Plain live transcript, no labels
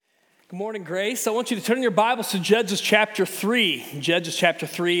Good morning, Grace. I want you to turn your Bibles to Judges chapter 3. Judges chapter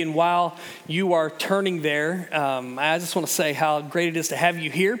 3, and while you are turning there, I just want to say how great it is to have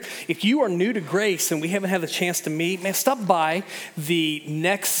you here. If you are new to Grace and we haven't had the chance to meet, man, stop by the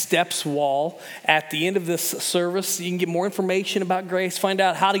Next Steps wall at the end of this service. You can get more information about Grace, find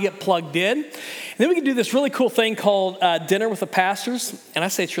out how to get plugged in. And then we can do this really cool thing called Dinner with the Pastors. And I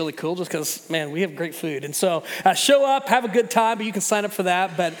say it's really cool just because, man, we have great food. And so show up, have a good time, but you can sign up for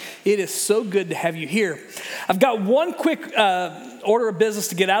that. But it is so good to have you here. I've got one quick order of business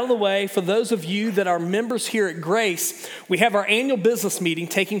to get out of the way. For those of you that are members here at Grace, we have our annual business meeting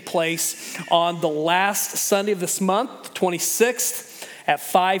taking place on the last Sunday of this month, 26th at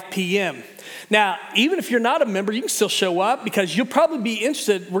 5 p.m. Now, even if you're not a member, you can still show up because you'll probably be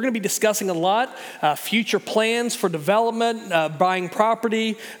interested. We're going to be discussing a lot, future plans for development, buying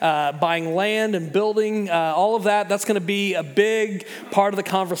property, buying land and building, all of that. That's going to be a big part of the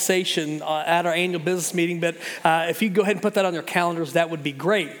conversation at our annual business meeting. But if you go ahead and put that on your calendars, that would be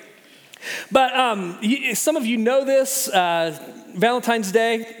great. But some of you know this, Valentine's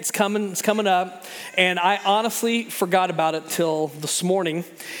Day, it's coming up, and I honestly forgot about it till this morning,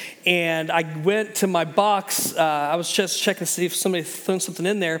 and I went to my box, I was just checking to see if somebody threw something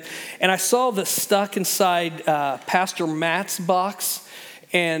in there, and I saw this stuck inside Pastor Matt's box,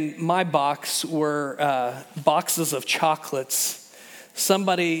 and my box were boxes of chocolates.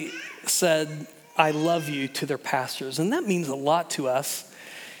 Somebody said, "I love you" to their pastors, and that means a lot to us.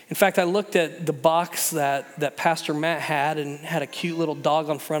 In fact, I looked at the box that Pastor Matt had and had a cute little dog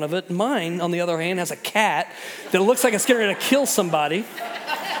on front of it. Mine, on the other hand, has a cat that looks like it's getting ready to kill somebody.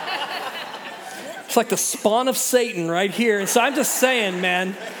 It's like the spawn of Satan right here. And so I'm just saying,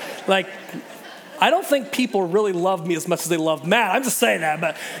 man, like, I don't think people really love me as much as they love Matt. I'm just saying that.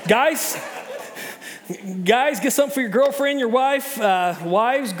 But guys, get something for your girlfriend, your wife,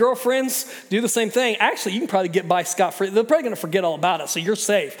 wives, girlfriends, do the same thing. Actually, you can probably get by scot-free. They're probably going to forget all about it, so you're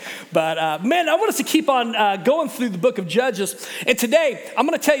safe. But man, I want us to keep on going through the book of Judges. And today, I'm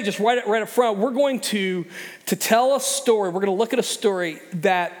going to tell you just right up front, we're going to tell a story. We're going to look at a story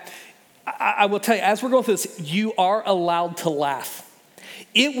that I will tell you, as we're going through this, you are allowed to laugh.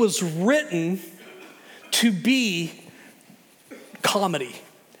 It was written to be comedy.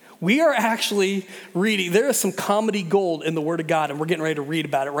 We are actually reading, there is some comedy gold in the Word of God, and we're getting ready to read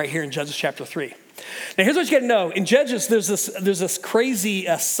about it right here in Judges chapter 3. Now, here's what you got to know. In Judges, there's this crazy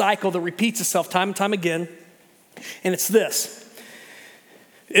cycle that repeats itself time and time again, and it's this.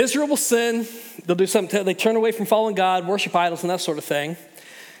 Israel will sin. They'll do something. They turn away from following God, worship idols, and that sort of thing.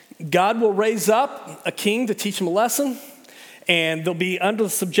 God will raise up a king to teach them a lesson. And they'll be under the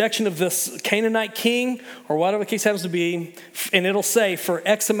subjection of this Canaanite king, or whatever the case happens to be, and it'll say, for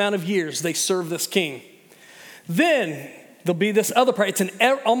X amount of years, they serve this king. Then there'll be this other part.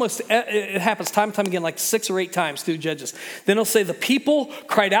 It happens time and time again, like 6 or 8 times through Judges. Then it'll say the people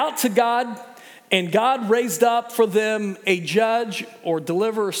cried out to God, and God raised up for them a judge or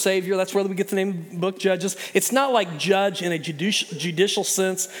deliverer or savior. That's where we get the name of the book, Judges. It's not like judge in a judicial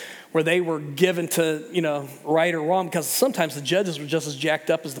sense, where they were given to, right or wrong, because sometimes the judges were just as jacked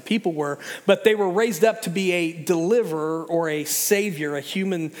up as the people were, but they were raised up to be a deliverer or a savior, a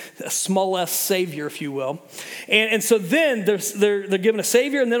small s savior, if you will. And so then they're given a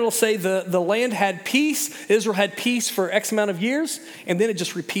savior, and then it'll say the land had peace, Israel had peace for X amount of years, and then it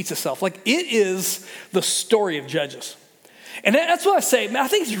just repeats itself. Like, it is the story of Judges. And that's what I say, man, I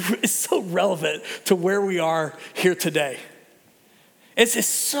think it's so relevant to where we are here today. It's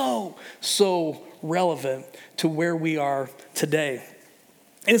so relevant to where we are today.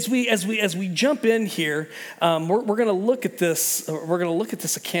 As we jump in here, we're going to look at this. We're going to look at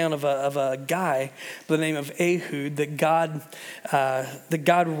this account of a guy by the name of Ehud that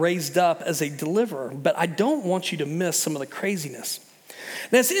God raised up as a deliverer. But I don't want you to miss some of the craziness.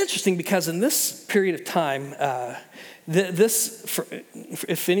 Now it's interesting because in this period of time,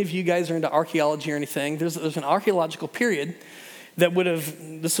 if any of you guys are into archaeology or anything, there's an archaeological period that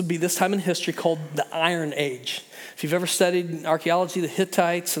this would be this time in history called the Iron Age. If you've ever studied archaeology, the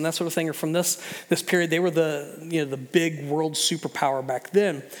Hittites and that sort of thing are from this period. They were the big world superpower back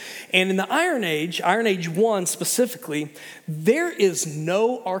then. And in the Iron Age 1 specifically, there is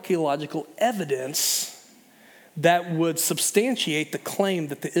no archaeological evidence that would substantiate the claim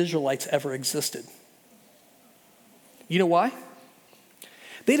that the Israelites ever existed. You know why?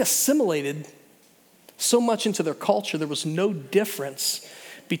 They'd assimilated so much into their culture, there was no difference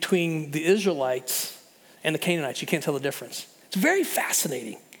between the Israelites and the Canaanites. You can't tell the difference. It's very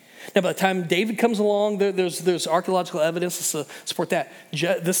fascinating. Now, by the time David comes along, there's archaeological evidence to support that.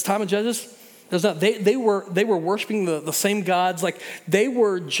 This time of Judges, There's not, they were worshiping the same gods. Like, they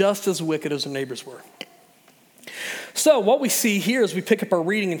were just as wicked as their neighbors were. So what we see here is we pick up our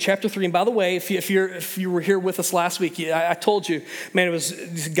reading in chapter 3. And by the way, if you were here with us last week, I told you, man, it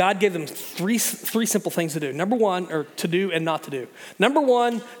was God gave them three simple things to do. Number one, or to do and not to do. Number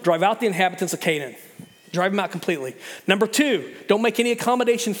one, drive out the inhabitants of Canaan. Drive them out completely. Number two, don't make any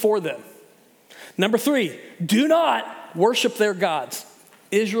accommodation for them. Number three, do not worship their gods.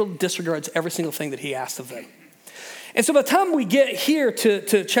 Israel disregards every single thing that he asked of them. And so by the time we get here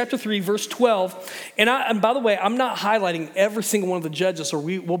to chapter 3, verse 12, and by the way, I'm not highlighting every single one of the judges, or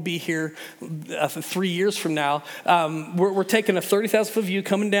we'll be here 3 years from now. We're taking a 30,000-foot view,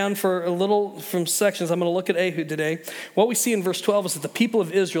 coming down for a little from sections. I'm going to look at Ehud today. What we see in verse 12 is that the people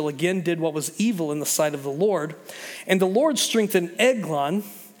of Israel again did what was evil in the sight of the Lord. And the Lord strengthened Eglon,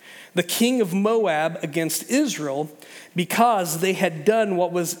 the king of Moab, against Israel, because they had done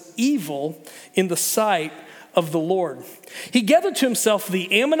what was evil in the sight of the Lord. He gathered to himself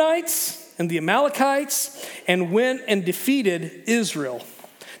the Ammonites and the Amalekites and went and defeated Israel.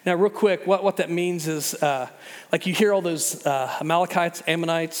 Now, real quick, what that means is, like, you hear all those Amalekites,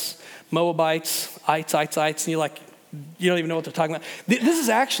 Ammonites, Moabites, ites, and you don't even know what they're talking about. This is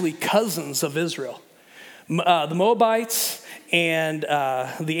actually cousins of Israel. The Moabites and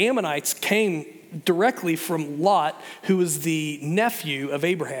the Ammonites came directly from Lot, who was the nephew of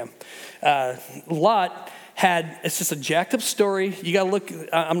Abraham. Lot had, it's just a jacked up story. You got to look,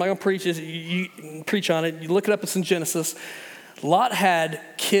 I'm not going to preach it. You preach on it. You look it up, it's in Genesis. Lot had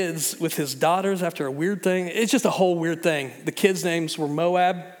kids with his daughters after a weird thing. It's just a whole weird thing. The kids' names were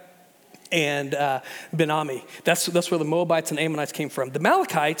Moab and Ben-Ami. That's where the Moabites and Ammonites came from. The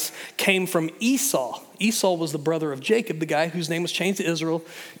Amalekites came from Esau. Esau was the brother of Jacob, the guy whose name was changed to Israel.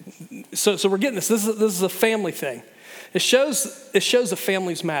 So we're getting this. This is a family thing. It shows that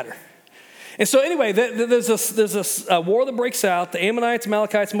families matter. And so anyway, there's this war that breaks out. The Ammonites,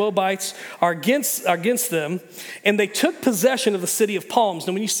 Amalekites, Moabites are against them, and they took possession of the city of palms.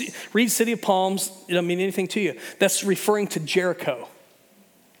 Now, when you read City of Palms, it doesn't mean anything to you. That's referring to Jericho.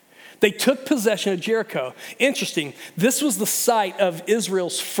 They took possession of Jericho. Interesting. This was the site of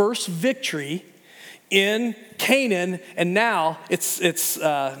Israel's first victory in Canaan, and now it's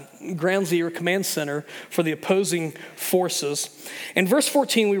ground zero, command center for the opposing forces. In verse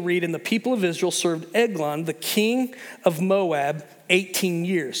 14 we read, and the people of Israel served Eglon, the king of Moab, 18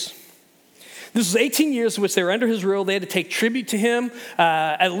 years. This was 18 years in which they were under his rule. They had to take tribute to him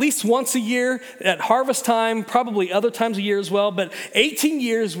at least once a year at harvest time, probably other times a year as well, but 18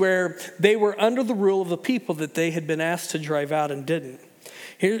 years where they were under the rule of the people that they had been asked to drive out and didn't.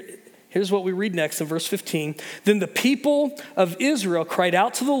 Here's what we read next in verse 15. Then the people of Israel cried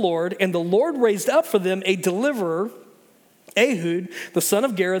out to the Lord, and the Lord raised up for them a deliverer, Ehud, the son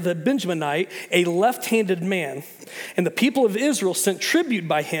of Gera, the Benjaminite, a left-handed man. And the people of Israel sent tribute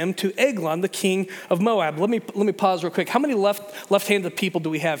by him to Eglon, the king of Moab. Let me pause real quick. How many left-handed people do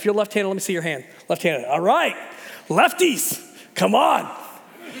we have? If you're left-handed, let me see your hand. Left-handed. All right. Lefties, come on.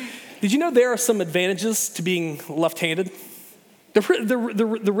 Did you know there are some advantages to being left-handed? There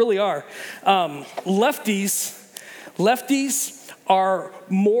really are. Lefties are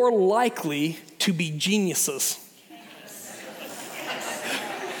more likely to be geniuses.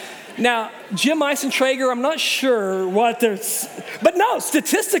 Now, Jim Eisentrager, I'm not sure what there's, but no,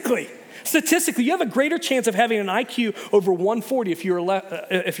 statistically, you have a greater chance of having an IQ over 140 if you're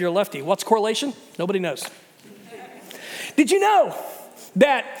a lefty. What's correlation? Nobody knows. Did you know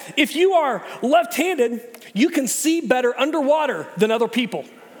that if you are left-handed, you can see better underwater than other people?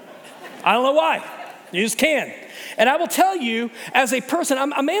 I don't know why. You just can. And I will tell you, as a person,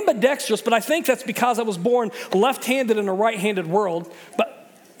 I'm ambidextrous, but I think that's because I was born left-handed in a right-handed world. But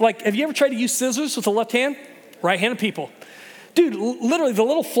like, have you ever tried to use scissors with the left hand? Right-handed people. Dude, literally the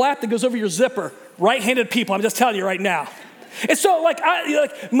little flap that goes over your zipper, right-handed people, I'm just telling you right now. And so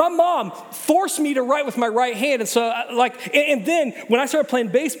my mom forced me to write with my right hand. And so and then when I started playing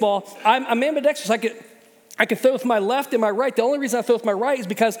baseball, I'm ambidextrous. I can throw with my left and my right. The only reason I throw with my right is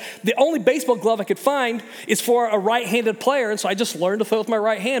because the only baseball glove I could find is for a right-handed player. And so I just learned to throw with my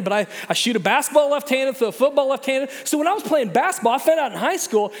right hand. But I shoot a basketball left-handed, throw a football left-handed. So when I was playing basketball, I found out in high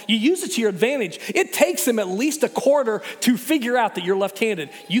school, you use it to your advantage. It takes them at least a quarter to figure out that you're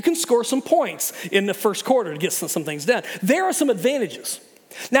left-handed. You can score some points in the first quarter to get some things done. There are some advantages.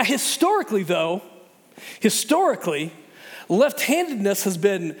 Now, historically, left-handedness has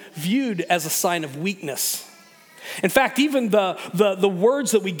been viewed as a sign of weakness. In fact, even the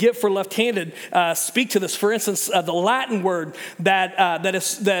words that we get for left-handed speak to this. For instance, the Latin word that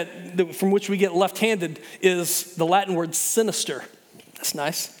from which we get left-handed is the Latin word sinister. That's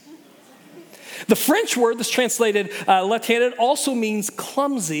nice. The French word that's translated left-handed also means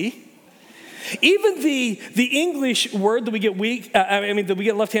clumsy. Even the English word that we get that we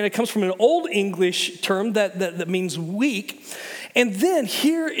get left-handed comes from an Old English term that means weak. And then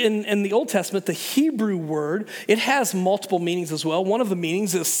here in the Old Testament, the Hebrew word, it has multiple meanings as well. One of the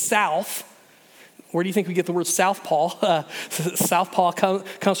meanings is south. Where do you think we get the word southpaw? Southpaw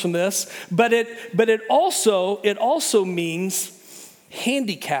comes from this. But it also means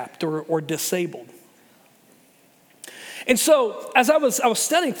handicapped or disabled. And so as I was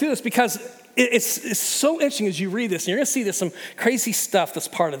studying through this, because it's so interesting as you read this, and you're going to see there's some crazy stuff that's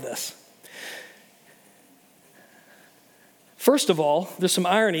part of this. First of all, there's some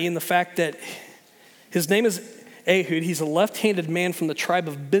irony in the fact that his name is Ehud. He's a left-handed man from the tribe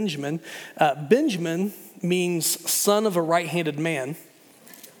of Benjamin. Benjamin means son of a right-handed man.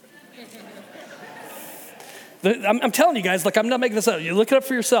 I'm telling you guys, like, I'm not making this up. You look it up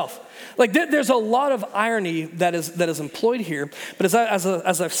for yourself. Like, there's a lot of irony that is employed here. But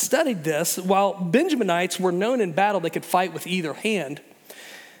as I've studied this, while Benjaminites were known in battle, they could fight with either hand.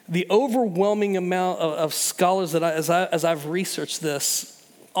 The overwhelming amount of scholars that as I've researched this,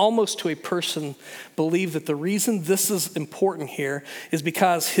 almost to a person, believe that the reason this is important here is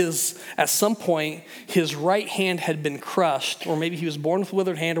because at some point his right hand had been crushed, or maybe he was born with a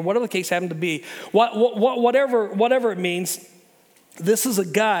withered hand, or whatever the case happened to be. Whatever it means, this is a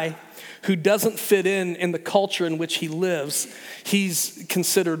guy who doesn't fit in the culture in which he lives. He's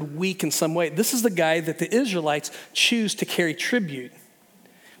considered weak in some way. This is the guy that the Israelites choose to carry tribute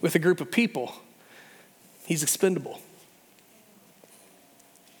with a group of people. He's expendable.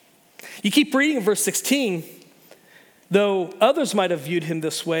 You keep reading in verse 16. Though others might have viewed him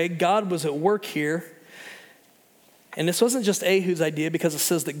this way, God was at work here. And this wasn't just Ehud's idea, because it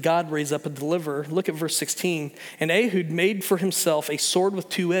says that God raised up a deliverer. Look at verse 16. And Ehud made for himself a sword with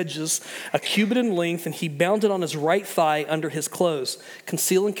two edges, a cubit in length, and he bound it on his right thigh under his clothes.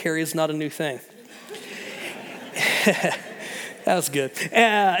 Conceal and carry is not a new thing. That was good.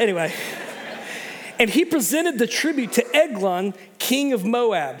 Anyway. And he presented the tribute to Eglon, king of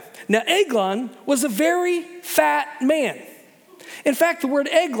Moab. Now, Eglon was a very fat man. In fact, the word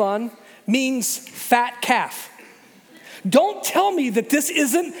Eglon means fat calf. Don't tell me that this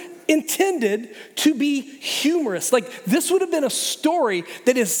isn't intended to be humorous. Like, this would have been a story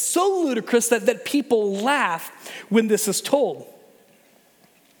that is so ludicrous that people laugh when this is told.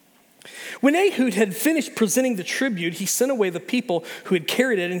 When Ehud had finished presenting the tribute, he sent away the people who had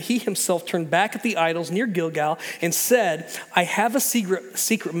carried it, and he himself turned back at the idols near Gilgal and said, I have a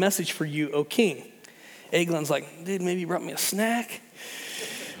secret message for you, O king. Eglon's like, dude, maybe you brought me a snack?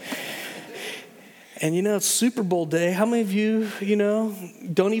 And it's Super Bowl day. How many of you,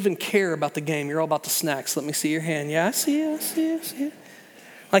 don't even care about the game? You're all about the snacks. Let me see your hand. Yeah, I see it.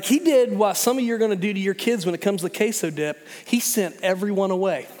 Like, he did what some of you are going to do to your kids when it comes to queso dip. He sent everyone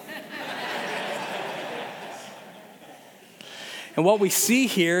away. And what we see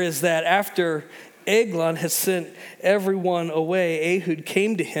here is that after Eglon had sent everyone away, Ehud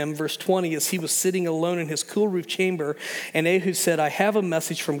came to him, verse 20, as he was sitting alone in his cool roof chamber. And Ehud said, I have a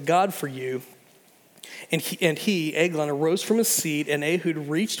message from God for you. And he, Eglon, arose from his seat, and Ehud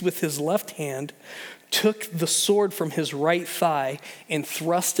reached with his left hand, took the sword from his right thigh, and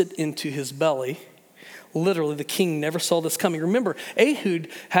thrust it into his belly. Literally, the king never saw this coming. Remember, Ehud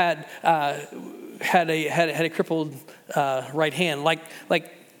had a crippled right hand. Like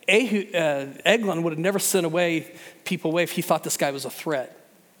Eglon would have never sent people away if he thought this guy was a threat.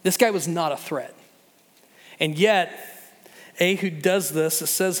 This guy was not a threat. And yet, Ehud does this. It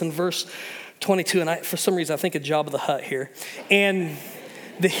says in verse 22, and for some reason I think of Jabba the Hutt here. And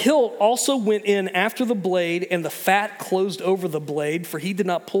the hilt also went in after the blade, and the fat closed over the blade, for he did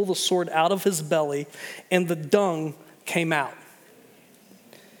not pull the sword out of his belly, and the dung came out.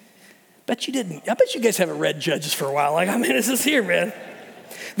 I bet you guys haven't read Judges for a while. This is here, man.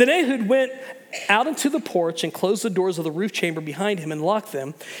 Then Ehud went out into the porch and closed the doors of the roof chamber behind him and locked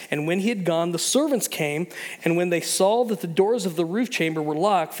them. And when he had gone, the servants came, and when they saw that the doors of the roof chamber were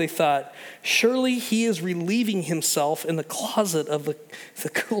locked, they thought, surely he is relieving himself in the closet of the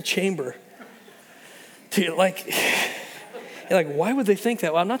cool chamber. Dude, why would they think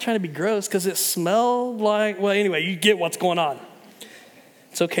that? Well, I'm not trying to be gross, because it smelled like, well, anyway, you get what's going on.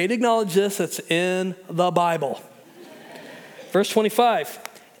 It's okay to acknowledge this. It's in the Bible. Verse 25,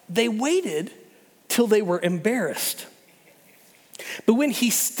 they waited till they were embarrassed. But when he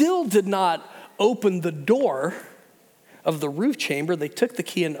still did not open the door of the roof chamber, they took the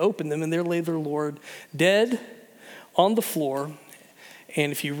key and opened them, and there lay their Lord dead on the floor.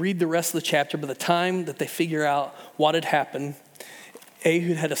 And if you read the rest of the chapter, by the time that they figure out what had happened,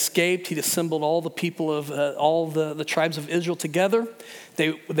 Ehud had escaped. He'd assembled all the people of all the tribes of Israel together.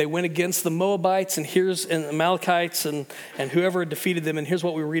 They went against the Moabites and the Amalekites and whoever defeated them. And here's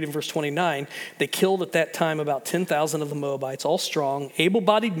what we read in verse 29. They killed at that time about 10,000 of the Moabites, all strong,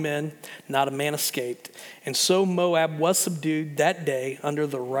 able-bodied men. Not a man escaped. And so Moab was subdued that day under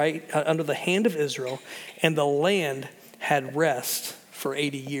the hand of Israel, and the land had rest for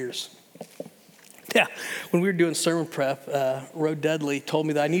 80 years. Yeah, when we were doing sermon prep, Ro Dudley told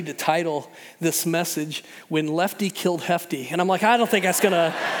me that I need to title this message "When Lefty Killed Hefty," and I'm like, I don't think that's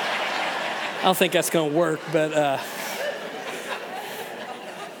gonna work.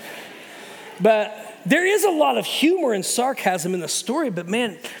 But there is a lot of humor and sarcasm in the story. But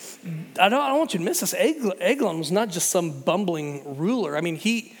man, I don't want you to miss this. Eglon was not just some bumbling ruler. I mean,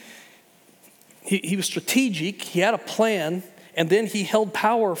 he was strategic. He had a plan. And then he held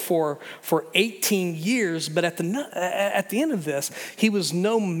power for 18 years. But at the end of this, he was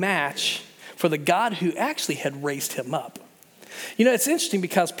no match for the God who actually had raised him up. You know, it's interesting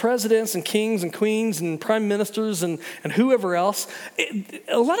because presidents and kings and queens and prime ministers and whoever else,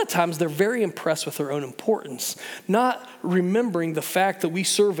 a lot of times they're very impressed with their own importance, not remembering the fact that we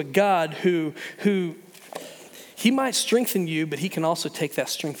serve a God who he might strengthen you, but he can also take that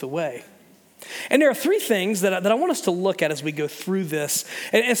strength away. And there are three things that I want us to look at as we go through this.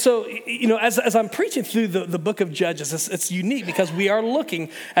 And so, you know, as I'm preaching through the book of Judges, it's unique because we are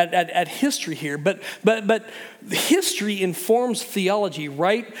looking at history here. But history informs theology,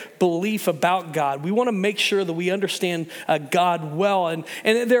 right belief about God. We want to make sure that we understand God well. And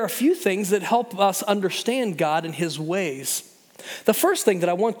there are a few things that help us understand God and his ways. The first thing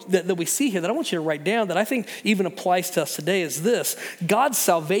that we see here that I want you to write down that I think even applies to us today is this: God's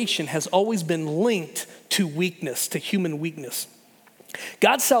salvation has always been linked to weakness, to human weakness.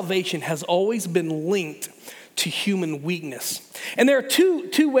 God's salvation has always been linked to human weakness. And there are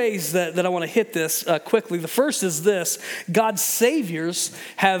two ways that I want to hit this quickly. The first is this: God's saviors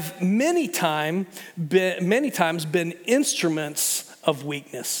have many times been instruments of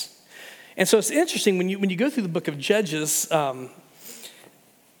weakness. And so it's interesting when you go through the book of Judges.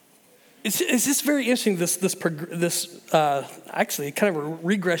 It's just very interesting. This actually kind of a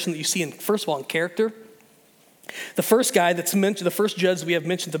regression that you see first of all in character. The first guy that's mentioned, the first judge we have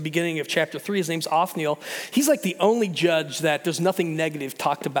mentioned at the beginning of chapter 3, his name's Othniel. He's like the only judge that there's nothing negative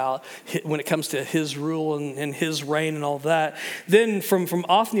talked about when it comes to his rule and his reign and all that. Then from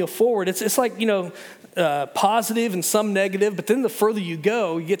Othniel forward, it's like, you know, positive and some negative, but then the further you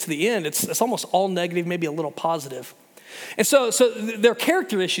go, you get to the end, it's almost all negative, maybe a little positive. And so there are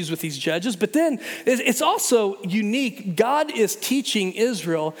character issues with these judges, but then it's also unique. God is teaching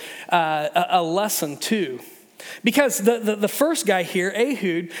Israel a lesson too. Because the first guy here,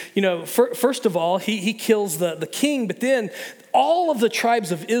 Ehud, you know, first of all, he kills the king, but then all of the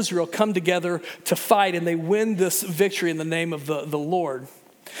tribes of Israel come together to fight, and they win this victory in the name of the Lord.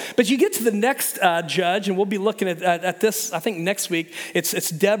 But you get to the next judge, and we'll be looking at this, I think, next week. It's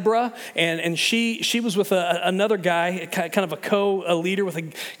Deborah, and she was with another guy, kind of a co-leader with a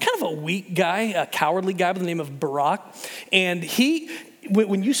kind of a weak guy, a cowardly guy by the name of Barak. And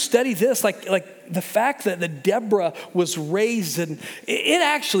when you study this, like the fact that Deborah was raised, and it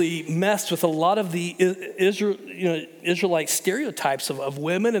actually messed with a lot of the Israelite stereotypes of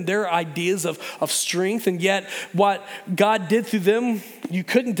women and their ideas of strength. And yet what God did through them, you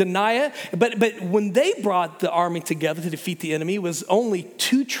couldn't deny it. But when they brought the army together to defeat the enemy, it was only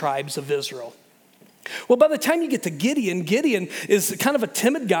 2 tribes of Israel. Well, by the time you get to Gideon is kind of a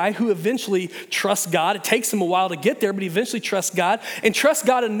timid guy who eventually trusts God. It takes him a while to get there, but he eventually trusts God and trusts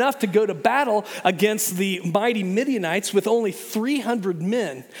God enough to go to battle against the mighty Midianites with only 300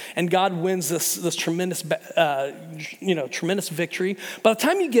 men. And God wins this tremendous, tremendous victory. By the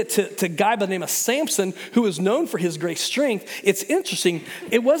time you get to a guy by the name of Samson, who is known for his great strength, it's interesting.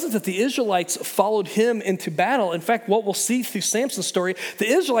 It wasn't that the Israelites followed him into battle. In fact, what we'll see through Samson's story, the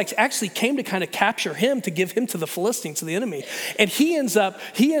Israelites actually came to kind of capture him, to give him to the Philistines, to the enemy. And he ends up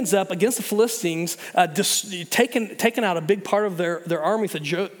against the Philistines, taking out a big part of their army with a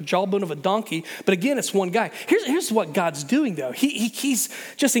jawbone of a donkey. But again, it's one guy. Here's what God's doing, though. He's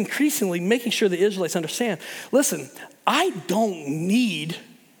just increasingly making sure the Israelites understand, listen, I don't need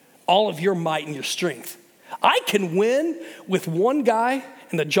all of your might and your strength. I can win with one guy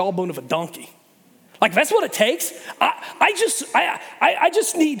and the jawbone of a donkey. Like, that's what it takes. I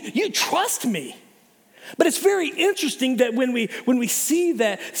just need you. Trust me. But it's very interesting that when we see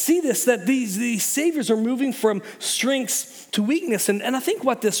this, that these saviors are moving from strengths to weakness. And I think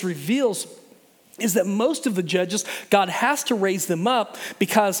what this reveals is that most of the judges, God has to raise them up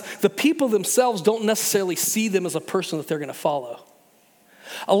because the people themselves don't necessarily see them as a person that they're going to follow.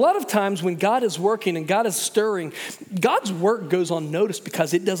 A lot of times when God is working and God is stirring, God's work goes unnoticed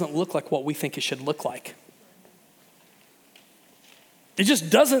because it doesn't look like what we think it should look like. It just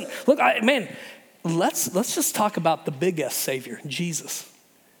doesn't look, let's just talk about the big S Savior, Jesus.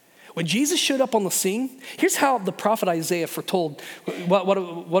 When Jesus showed up on the scene, here's how the prophet Isaiah foretold what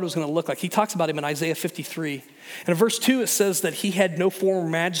it was going to look like. He talks about him in Isaiah 53. And in verse 2, it says that he had no form or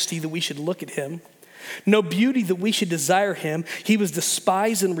majesty that we should look at him, no beauty that we should desire him. He was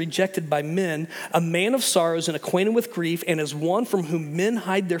despised and rejected by men, a man of sorrows and acquainted with grief, and as one from whom men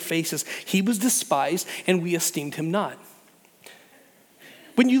hide their faces. He was despised, and we esteemed him not.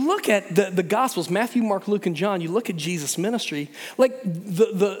 When you look at the Gospels, Matthew, Mark, Luke, and John, you look at Jesus' ministry, like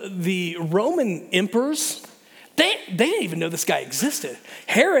the Roman emperors, they didn't even know this guy existed.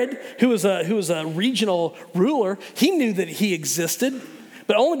 Herod, who was a regional ruler, he knew that he existed,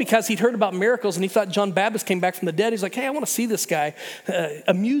 but only because he'd heard about miracles and he thought John Baptist came back from the dead. He's like, hey, I want to see this guy,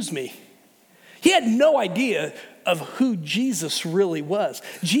 amuse me. He had no idea of who Jesus really was.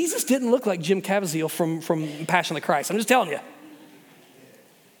 Jesus didn't look like Jim Caviezel from Passion of the Christ. I'm just telling you.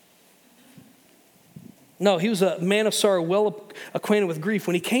 No, he was a man of sorrow, well acquainted with grief.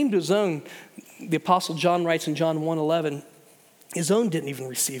 When he came to his own, the Apostle John writes in John 1:11, his own didn't even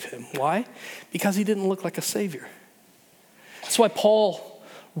receive him. Why? Because he didn't look like a Savior. That's why Paul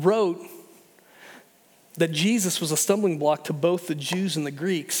wrote that Jesus was a stumbling block to both the Jews and the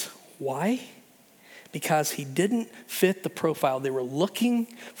Greeks. Why? Because he didn't fit the profile. They were looking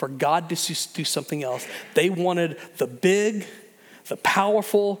for God to do something else. They wanted the big, the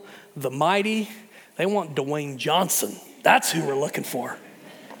powerful, the mighty. They want Dwayne Johnson. That's who we're looking for.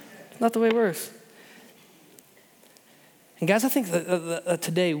 Not the way it works. And guys, I think that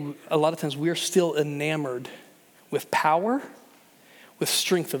today, a lot of times we are still enamored with power, with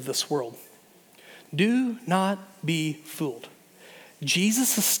strength of this world. Do not be fooled.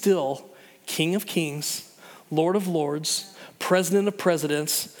 Jesus is still King of Kings, Lord of Lords, President of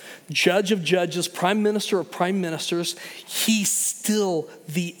Presidents, Judge of Judges, Prime Minister of Prime Ministers. He's still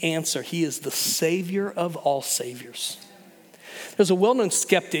the answer. He is the Savior of all saviors. There's a well-known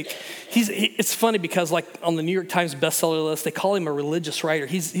skeptic. It's funny because like on the New York Times bestseller list, they call him a religious writer.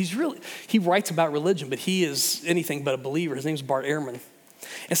 He writes about religion, but he is anything but a believer. His name's Bart Ehrman.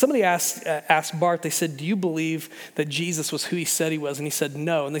 And somebody asked Bart, they said, do you believe that Jesus was who he said he was? And he said,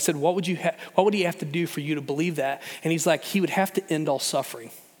 no. And they said, what would he have to do for you to believe that? And he's like, he would have to end all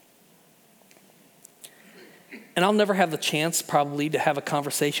suffering. And I'll never have the chance probably to have a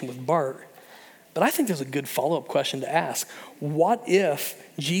conversation with Bart, but I think there's a good follow-up question to ask. What if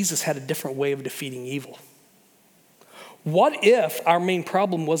Jesus had a different way of defeating evil? What if our main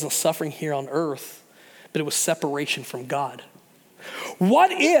problem wasn't suffering here on earth, but it was separation from God?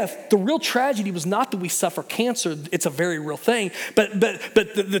 What if the real tragedy was not that we suffer cancer? It's a very real thing. But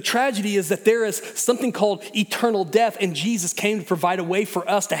the tragedy is that there is something called eternal death, and Jesus came to provide a way for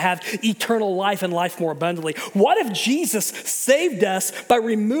us to have eternal life and life more abundantly. What if Jesus saved us by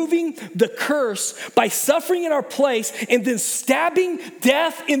removing the curse, by suffering in our place, and then stabbing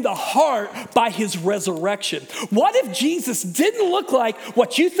death in the heart by his resurrection? What if Jesus didn't look like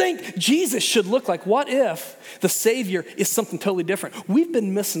what you think Jesus should look like? What if the Savior is something totally different? We've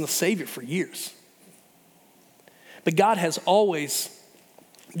been missing the Savior for years. But God has always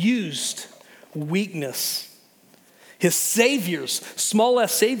used weakness. His saviors, small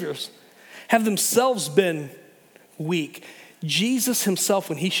s saviors, have themselves been weak. Jesus himself,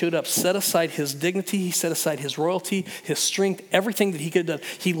 when he showed up, set aside his dignity, he set aside his royalty, his strength, everything that he could have done.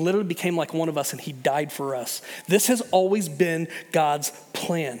 He literally became like one of us and he died for us. This has always been God's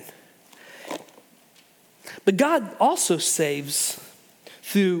plan. But God also saves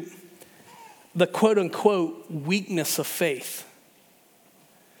through the quote unquote weakness of faith.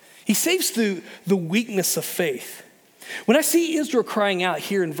 He saves through the weakness of faith. When I see Israel crying out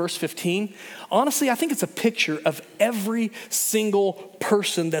here in verse 15, honestly, I think it's a picture of every single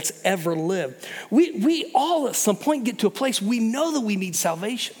person that's ever lived. We all at some point get to a place we know that we need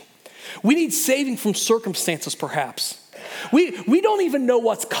salvation. We need saving from circumstances, perhaps. We don't even know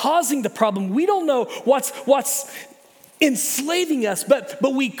what's causing the problem. We don't know what's enslaving us, but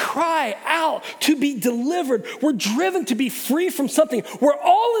we cry out to be delivered. We're driven to be free from something. We're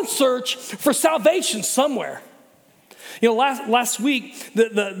all in search for salvation somewhere. You know, last week,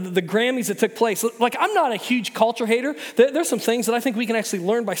 the Grammys that took place, like I'm not a huge culture hater. There's some things that I think we can actually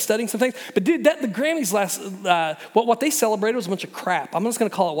learn by studying some things. But dude, the Grammys what they celebrated was a bunch of crap. I'm just gonna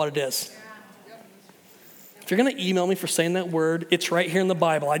call it what it is. If you're gonna email me for saying that word, it's right here in the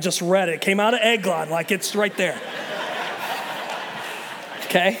Bible. I just read it. It came out of Eglon, like it's right there.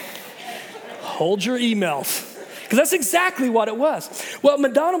 Okay? Hold your emails. Because that's exactly what it was. Well,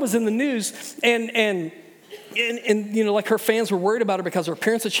 Madonna was in the news, and like her fans were worried about her because her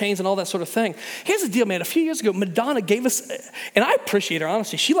appearance had changed and all that sort of thing. Here's the deal, man. A few years ago, Madonna gave us, and I appreciate her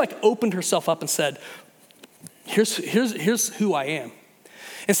honesty. She opened herself up and said, here's who I am.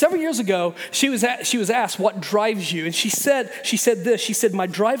 And several years ago, she was asked, what drives you? And she said this. She said, my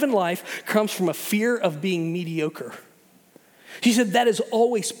drive in life comes from a fear of being mediocre. She said, that is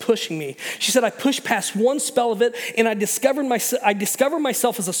always pushing me. She said, I pushed past one spell of it, and I discovered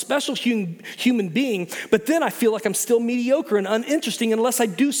myself as a special human being, but then I feel like I'm still mediocre and uninteresting unless I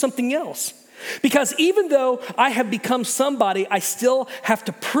do something else. Because even though I have become somebody, I still have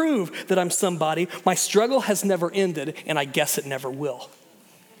to prove that I'm somebody. My struggle has never ended, and I guess it never will.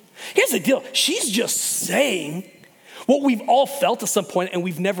 Here's the deal. She's just saying what we've all felt at some point and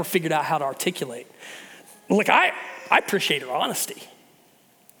we've never figured out how to articulate. Look, I appreciate her honesty.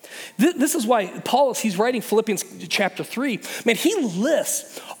 This is why Paul, as he's writing Philippians chapter 3, man, he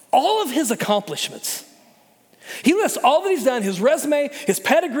lists all of his accomplishments. He lists all that he's done, his resume, his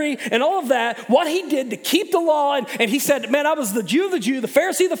pedigree, and all of that, what he did to keep the law. And he said, man, I was the Jew of the Jew, the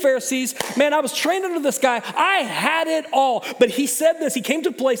Pharisee of the Pharisees. Man, I was trained under this guy. I had it all. But he said this, he came to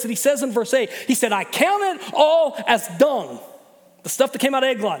a place that he says in verse 8, he said, I count it all as dung. The stuff that came out of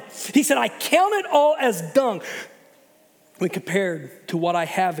Eglon. He said, I count it all as dung when compared to what I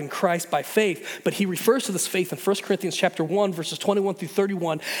have in Christ by faith. But he refers to this faith in 1 Corinthians chapter 1, verses 21 through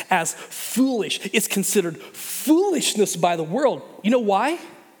 31 as foolish. It's considered foolishness by the world. You know why?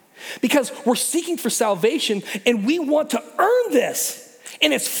 Because we're seeking for salvation and we want to earn this.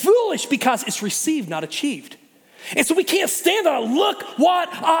 And it's foolish because it's received, not achieved. And so we can't stand on it. Look what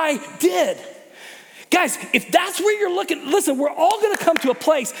I did. Guys, if that's where you're looking, listen, we're all gonna come to a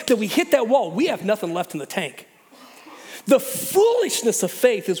place that we hit that wall. We have nothing left in the tank. The foolishness of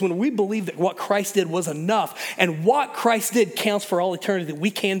faith is when we believe that what Christ did was enough, and what Christ did counts for all eternity, that we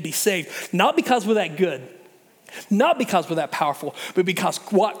can be saved. Not because we're that good, not because we're that powerful, but because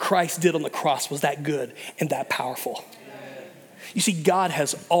what Christ did on the cross was that good and that powerful. You see, God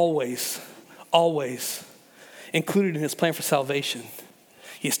has always included in his plan for salvation,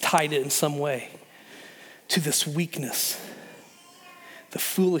 he has tied it in some way to this weakness, the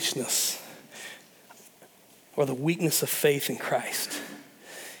foolishness, or the weakness of faith in Christ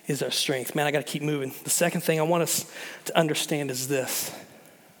is our strength. Man, I got to keep moving. The second thing I want us to understand is this.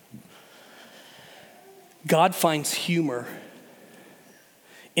 God finds humor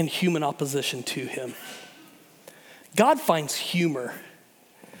in human opposition to him. God finds humor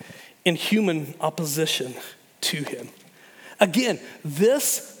in human opposition to him. Again,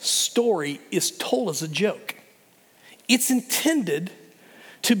 this story is told as a joke. It's intended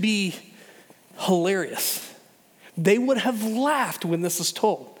to be hilarious. They would have laughed when this is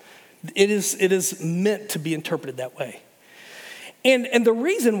told. It is meant to be interpreted that way. And the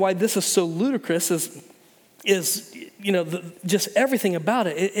reason why this is so ludicrous is just everything about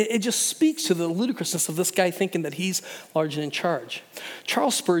it. It just speaks to the ludicrousness of this guy thinking that he's large and in charge.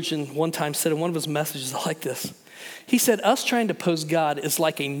 Charles Spurgeon one time said in one of his messages like this. He said, us trying to oppose God is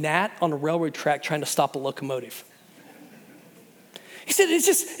like a gnat on a railroad track trying to stop a locomotive. He said,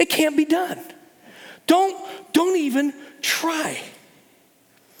 it can't be done. Don't even try.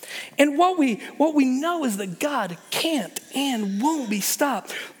 And what we know is that God can't and won't be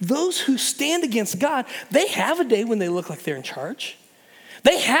stopped. Those who stand against God, they have a day when they look like they're in charge.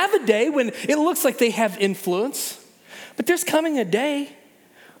 They have a day when it looks like they have influence. But there's coming a day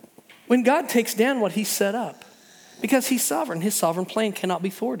when God takes down what he set up because he's sovereign. His sovereign plan cannot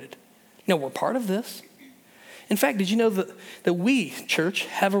be thwarted. Now, we're part of this. In fact, did you know that we, church,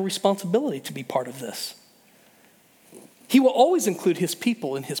 have a responsibility to be part of this? He will always include his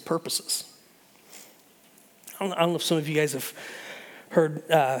people in his purposes. I don't know if some of you guys have heard,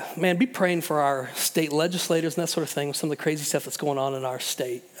 man, be praying for our state legislators and that sort of thing, with some of the crazy stuff that's going on in our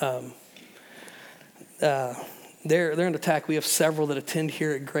state. They're under attack. We have several that attend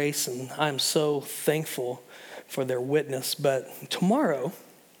here at Grace, and I'm so thankful for their witness. But tomorrow,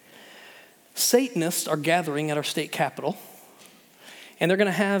 Satanists are gathering at our state capitol, and they're going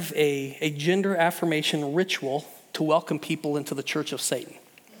to have a gender affirmation ritual to welcome people into the Church of Satan.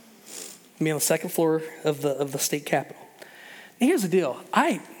 It'll be on the second floor of the state capitol. And here's the deal.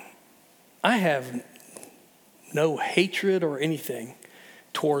 I have no hatred or anything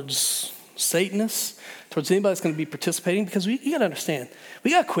towards Satanists, towards anybody that's going to be participating, because you got to understand,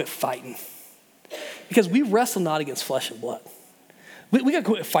 we got to quit fighting. Because we wrestle not against flesh and blood. We got to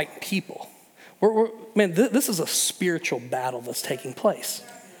quit fighting people. This is a spiritual battle that's taking place.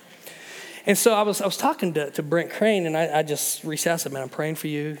 And so I was talking to Brent Crane, and I just reached out and said, man, I'm praying for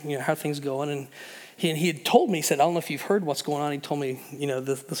you. How are things going? And he had told me, he said, I don't know if you've heard what's going on. He told me,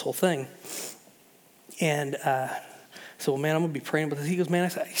 this whole thing. And I said, well, man, I'm going to be praying about this. He goes, man,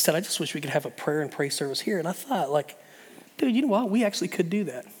 he said, I just wish we could have a prayer and praise service here. And I thought, like, dude, you know what? We actually could do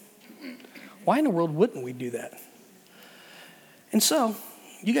that. Why in the world wouldn't we do that? And so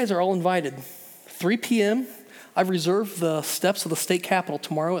you guys are all invited. 3 p.m., I've reserved the steps of the state capitol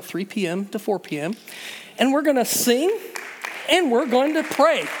tomorrow at 3 p.m. to 4 p.m. And we're going to sing and we're going to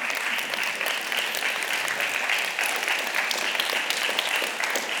pray.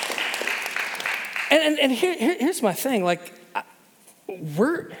 And here's my thing. Like,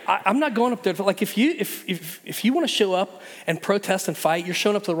 I'm not going up there. Like, if you want to show up and protest and fight, you're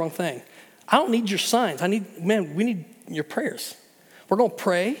showing up to the wrong thing. I don't need your signs. We need your prayers. We're going to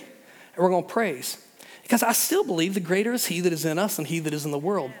pray and we're going to praise. Because I still believe the greater is he that is in us than he that is in the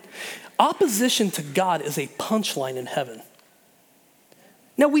world. Opposition to God is a punchline in heaven.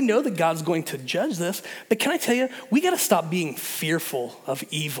 Now, we know that God's going to judge this, but can I tell you, we got to stop being fearful of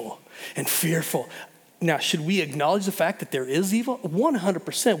evil and fearful. Now, should we acknowledge the fact that there is evil?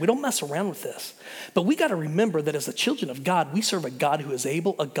 100%. We don't mess around with this. But we got to remember that as the children of God, we serve a God who is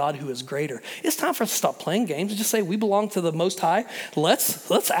able, a God who is greater. It's time for us to stop playing games and just say we belong to the Most High.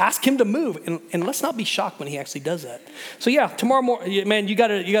 Let's ask him to move, and let's not be shocked when he actually does that. So yeah, tomorrow morning, man, you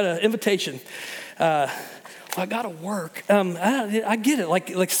got an invitation. I got to work. I get it.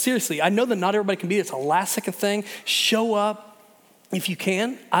 Like seriously, I know that not everybody can be there. It's a last second thing. Show up. If you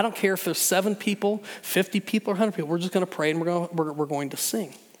can, I don't care if there's 7 people, 50 people, or 100 people. We're just going to pray and we're going to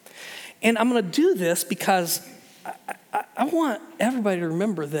sing. And I'm going to do this because I want everybody to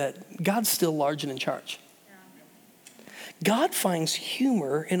remember that God's still large and in charge. God finds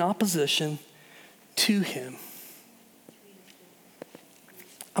humor in opposition to him.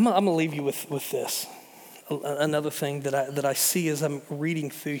 I'm going to leave you with this. Another thing that I see as I'm reading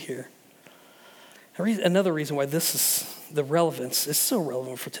through here. Another reason why this is the relevance is so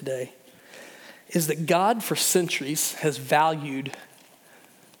relevant for today is that God for centuries has valued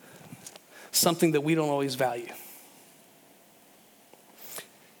something that we don't always value.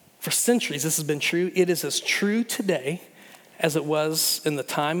 For centuries, this has been true. It is as true today as it was in the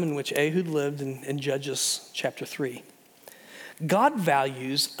time in which Ehud lived in Judges chapter 3. God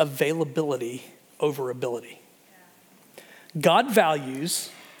values availability over ability. God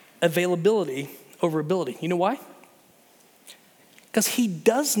values availability over ability. You know why? Because he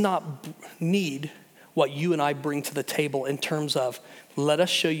does not need what you and I bring to the table in terms of, let us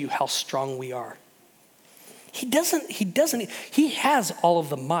show you how strong we are. He has all of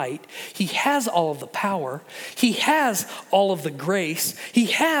the might. He has all of the power. He has all of the grace. He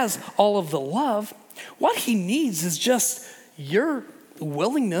has all of the love. What he needs is just your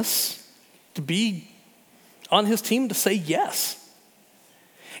willingness to be on his team, to say yes.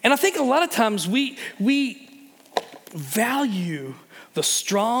 And I think a lot of times we value the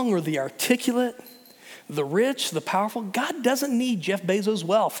strong or the articulate, the rich, the powerful. God doesn't need Jeff Bezos'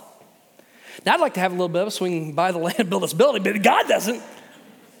 wealth. Now, I'd like to have a little bit of a swing, buy the land, and build this building, but God doesn't.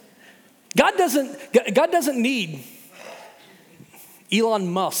 God doesn't need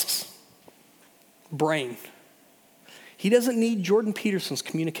Elon Musk's brain. He doesn't need Jordan Peterson's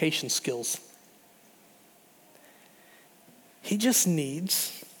communication skills. He just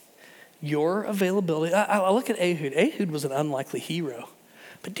needs your availability. I look at Ehud. Ehud was an unlikely hero.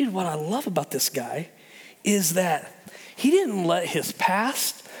 But dude, what I love about this guy is that he didn't let his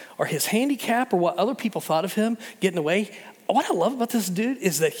past or his handicap or what other people thought of him get in the way. What I love about this dude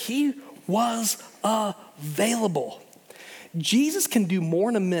is that he was available. Jesus can do more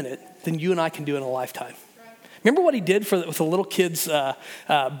in a minute than you and I can do in a lifetime. Remember what he did with the little kids'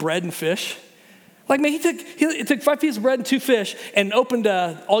 bread and fish? Like, man, he took 5 pieces of bread and 2 fish and opened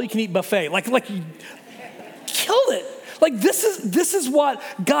a all-you-can-eat buffet. Like he killed it. Like, this is what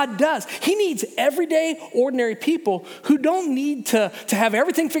God does. He needs everyday, ordinary people who don't need to have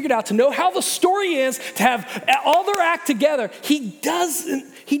everything figured out, to know how the story is, to have all their act together. He doesn't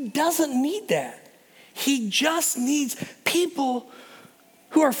need that. He just needs people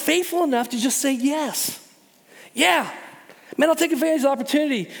who are faithful enough to just say yes. Yeah. Man, I'll take advantage of the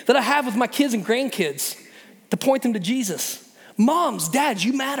opportunity that I have with my kids and grandkids to point them to Jesus. Moms, dads,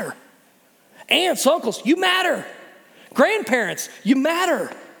 you matter. Aunts, uncles, you matter. Grandparents, you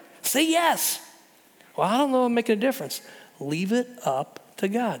matter. Say yes. Well, I don't know if I'm making a difference. Leave it up to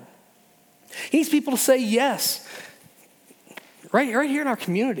God. He needs people to say yes. Right here in our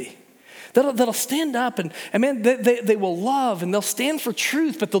community. That'll stand up and man, they will love and they'll stand for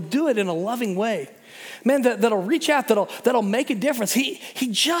truth, but they'll do it in a loving way. Man, that'll reach out, that'll make a difference. He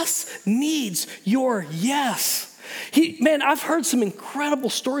just needs your yes. Man, I've heard some incredible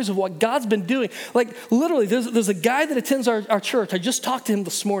stories of what God's been doing. Like literally, there's a guy that attends our church. I just talked to him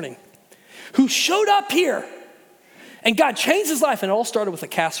this morning who showed up here and God changed his life, and it all started with a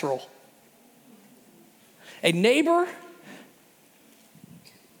casserole. A neighbor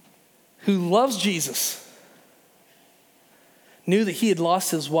who loves Jesus knew that he had lost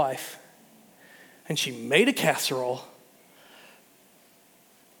his wife, and she made a casserole.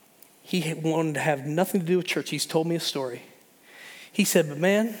 He wanted to have nothing to do with church. He's told me a story. He said, but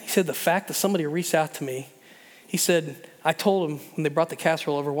man, the fact that somebody reached out to me, he said, I told him when they brought the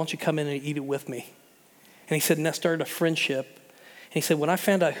casserole over, why don't you come in and eat it with me? And he said, and that started a friendship. And he said, when I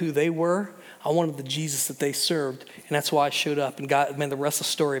found out who they were, I wanted the Jesus that they served, and that's why I showed up. And God, man, the rest of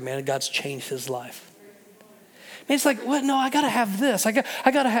the story, man, God's changed his life. Man, it's like, what? No, I gotta have this. I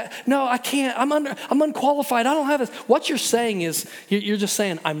gotta have. No, I can't. I'm unqualified. I don't have this. What you're saying is, you're just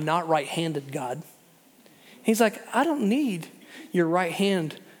saying, I'm not right-handed, God. He's like, I don't need your right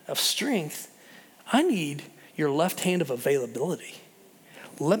hand of strength. I need your left hand of availability.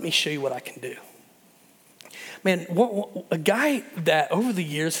 Let me show you what I can do. Man, a guy that over the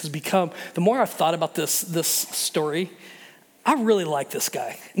years has become, the more I've thought about this story, I really like this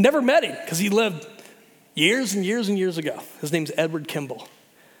guy. Never met him because he lived years and years and years ago. His name's Edward Kimball.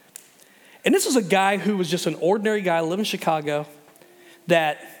 And this was a guy who was just an ordinary guy living in Chicago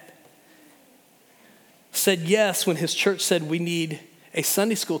that said yes when his church said we need a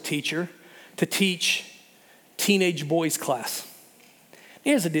Sunday school teacher to teach teenage boys class.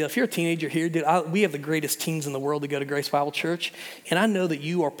 Here's the deal. If you're a teenager here, dude, we have the greatest teens in the world to go to Grace Bible Church, and I know that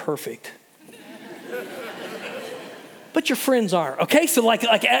you are perfect. But your friends aren't, okay? So like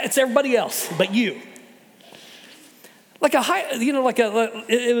it's everybody else but you.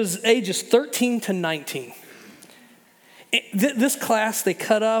 It was ages 13 to 19. This class, they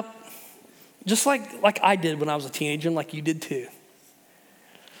cut up just like I did when I was a teenager and like you did too.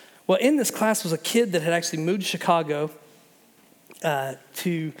 Well, in this class was a kid that had actually moved to Chicago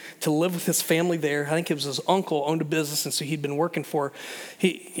to live with his family there. I think it was his uncle owned a business, and so he'd been working for.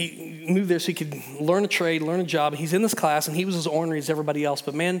 He moved there so he could learn a trade, learn a job. He's in this class, and he was as ornery as everybody else.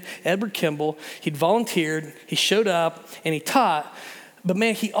 But man, Edward Kimball, he'd volunteered, he showed up, and he taught. But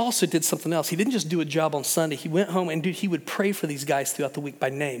man, he also did something else. He didn't just do a job on Sunday. He went home and he would pray for these guys throughout the week by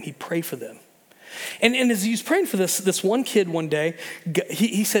name. He'd pray for them. And as he was praying for this one kid one day,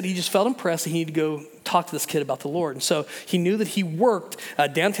 he said he just felt impressed and he needed to go talk to this kid about the Lord. And so he knew that he worked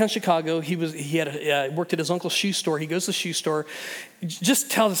downtown Chicago. He worked at his uncle's shoe store. He goes to the shoe store, just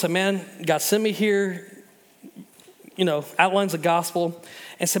tells us, man, God sent me here, outlines the gospel,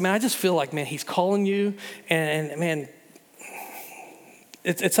 and said, man, I just feel like, man, he's calling you, and man,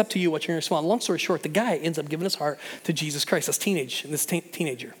 it's up to you what you're going to respond. Long story short, the guy ends up giving his heart to Jesus Christ, this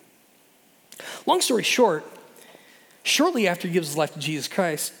teenager. Long story short, shortly after he gives his life to Jesus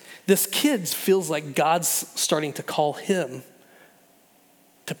Christ, this kid feels like God's starting to call him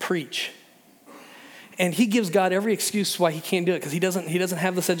to preach. And he gives God every excuse why he can't do it, because he doesn't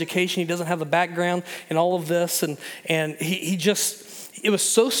have this education, he doesn't have the background and all of this, and it was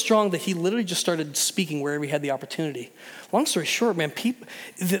so strong that he literally just started speaking wherever he had the opportunity. Long story short, man,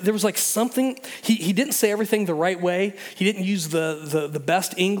 there was like something, he didn't say everything the right way. He didn't use the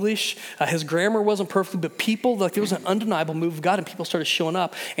best English. His grammar wasn't perfect, but there was an undeniable move of God, and people started showing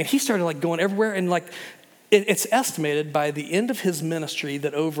up, and he started like going everywhere, and like, it's estimated by the end of his ministry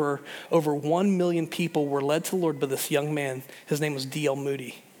that over 1 million people were led to the Lord by this young man. His name was D.L.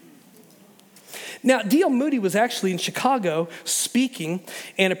 Moody. Now, D.L. Moody was actually in Chicago speaking,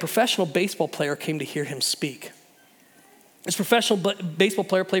 and a professional baseball player came to hear him speak. This professional baseball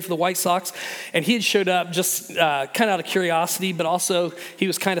player played for the White Sox, and he had showed up just kind of out of curiosity, but also he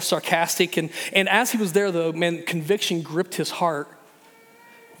was kind of sarcastic. And as he was there, though, man, conviction gripped his heart.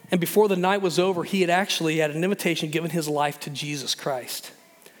 And before the night was over, he had an invitation given his life to Jesus Christ.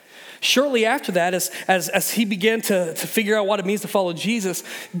 Shortly after that, as he began to figure out what it means to follow Jesus,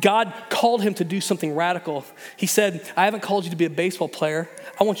 God called him to do something radical. He said, I haven't called you to be a baseball player.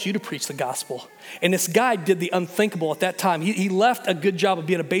 I want you to preach the gospel. And this guy did the unthinkable at that time. He left a good job of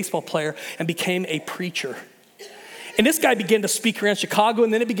being a baseball player and became a preacher. And this guy began to speak around Chicago,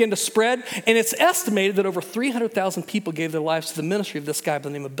 and then it began to spread. And it's estimated that over 300,000 people gave their lives to the ministry of this guy by the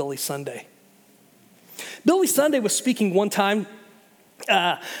name of Billy Sunday. Billy Sunday was speaking one time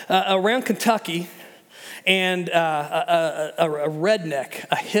around Kentucky, and a redneck,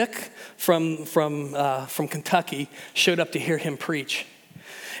 a hick from Kentucky, showed up to hear him preach.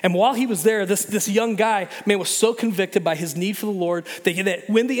 And while he was there, this young guy, man, was so convicted by his need for the Lord that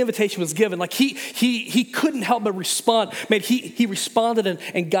when the invitation was given, like he couldn't help but respond. Man, he responded,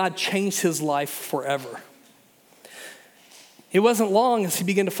 and God changed his life forever. It wasn't long as he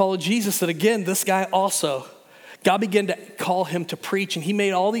began to follow Jesus that again, this guy also, God began to call him to preach, and he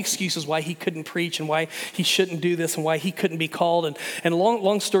made all the excuses why he couldn't preach and why he shouldn't do this and why he couldn't be called. And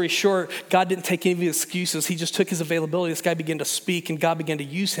long story short, God didn't take any of the excuses. He just took his availability. This guy began to speak, and God began to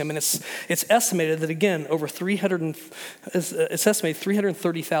use him. And it's estimated that again, it's estimated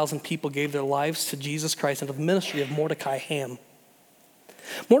 330,000 people gave their lives to Jesus Christ and to the ministry of Mordecai Ham.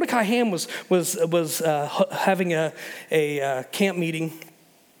 Mordecai Ham was having a camp meeting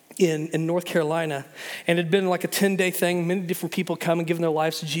in North Carolina, and it had been like a 10-day thing. Many different people come and giving their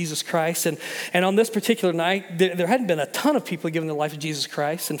lives to Jesus Christ, and on this particular night, there hadn't been a ton of people giving their life to Jesus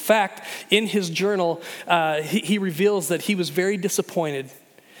Christ. In fact, in his journal, he reveals that he was very disappointed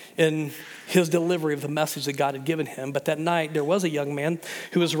in his delivery of the message that God had given him. But that night, there was a young man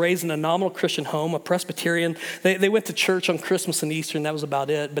who was raised in a nominal Christian home, a Presbyterian. They went to church on Christmas and Easter, and that was about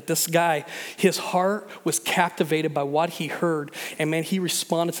it. But this guy, his heart was captivated by what he heard. And man, he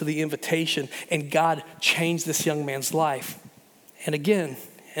responded to the invitation, and God changed this young man's life. And again,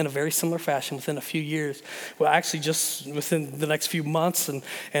 in a very similar fashion, within a few years, well, actually just within the next few months and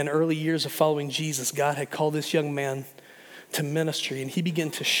early years of following Jesus, God had called this young man to ministry, and he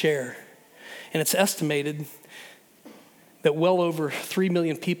began to share. And it's estimated that well over 3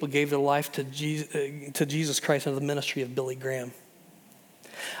 million people gave their life to Jesus Christ under the ministry of Billy Graham.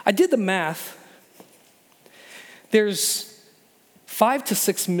 I did the math. There's 5 to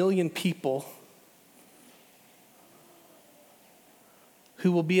 6 million people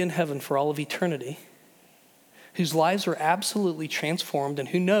who will be in heaven for all of eternity, whose lives are absolutely transformed, and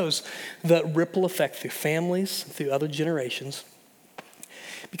who knows the ripple effect through families, through other generations,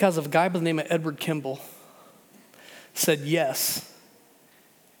 because of a guy by the name of Edward Kimball said yes.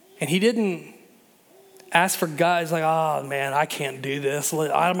 And he didn't ask for guys like, oh man, I can't do this.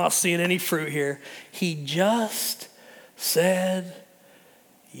 I'm not seeing any fruit here. He just said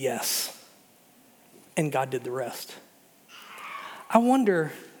yes. And God did the rest. I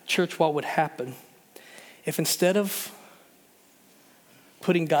wonder, church, what would happen if instead of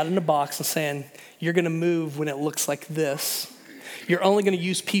putting God in a box and saying, you're going to move when it looks like this, you're only going to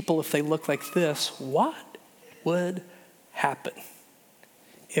use people if they look like this, what would happen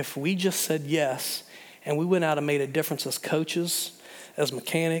if we just said yes and we went out and made a difference as coaches, as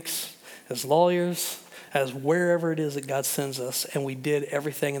mechanics, as lawyers, as wherever it is that God sends us, and we did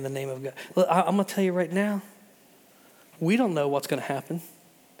everything in the name of God? Look, I'm going to tell you right now, we don't know what's going to happen,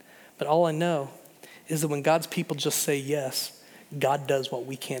 but all I know is that when God's people just say yes, God does what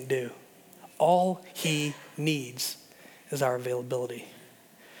we can't do. All he needs is our availability.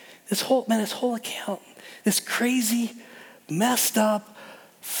 This whole account, this crazy, messed up,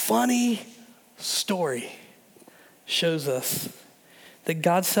 funny story shows us that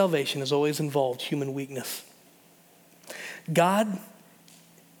God's salvation has always involved human weakness. God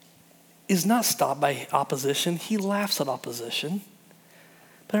is not stopped by opposition. He laughs at opposition.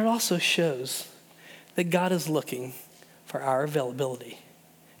 But it also shows that God is looking for our availability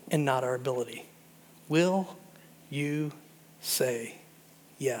and not our ability. Will you say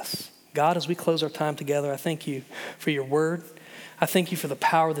yes? God, as we close our time together, I thank you for your word. I thank you for the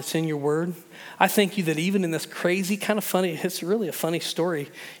power that's in your word. I thank you that even in this crazy, kind of funny, it's really a funny story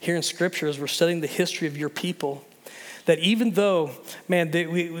here in Scripture as we're studying the history of your people, that even though, man,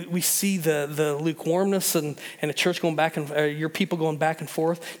 we see the lukewarmness and the church going back and your people going back and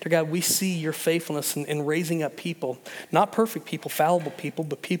forth, dear God, we see your faithfulness in raising up people, not perfect people, fallible people,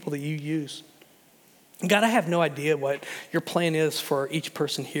 but people that you use. God, I have no idea what your plan is for each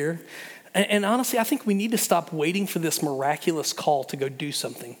person here. And honestly, I think we need to stop waiting for this miraculous call to go do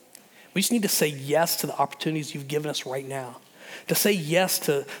something. We just need to say yes to the opportunities you've given us right now. To say yes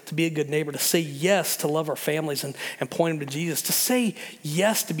to be a good neighbor, to say yes to love our families and point them to Jesus, to say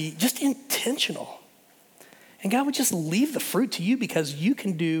yes to be just intentional. And God would just leave the fruit to you, because you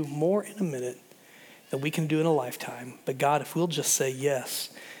can do more in a minute than we can do in a lifetime. But God, if we'll just say yes,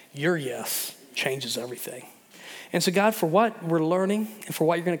 your yes changes everything. And so God, for what we're learning and for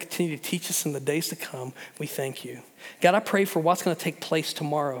what you're going to continue to teach us in the days to come, we thank you. God, I pray for what's going to take place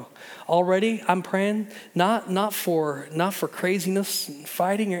tomorrow. Already, I'm praying not for craziness and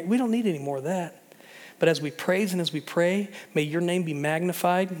fighting. We don't need any more of that. But as we praise and as we pray, may your name be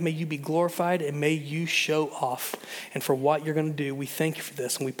magnified, may you be glorified, and may you show off. And for what you're going to do, we thank you for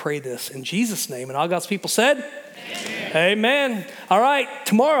this, and we pray this in Jesus' name. And all God's people said, Amen. All right,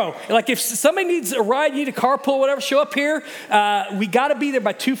 tomorrow, like if somebody needs a ride, you need a carpool, whatever, show up here. We got to be there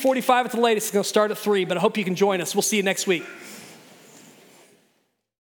by 2:45 at the latest. It's going to start at 3, but I hope you can join us. We'll see you next week.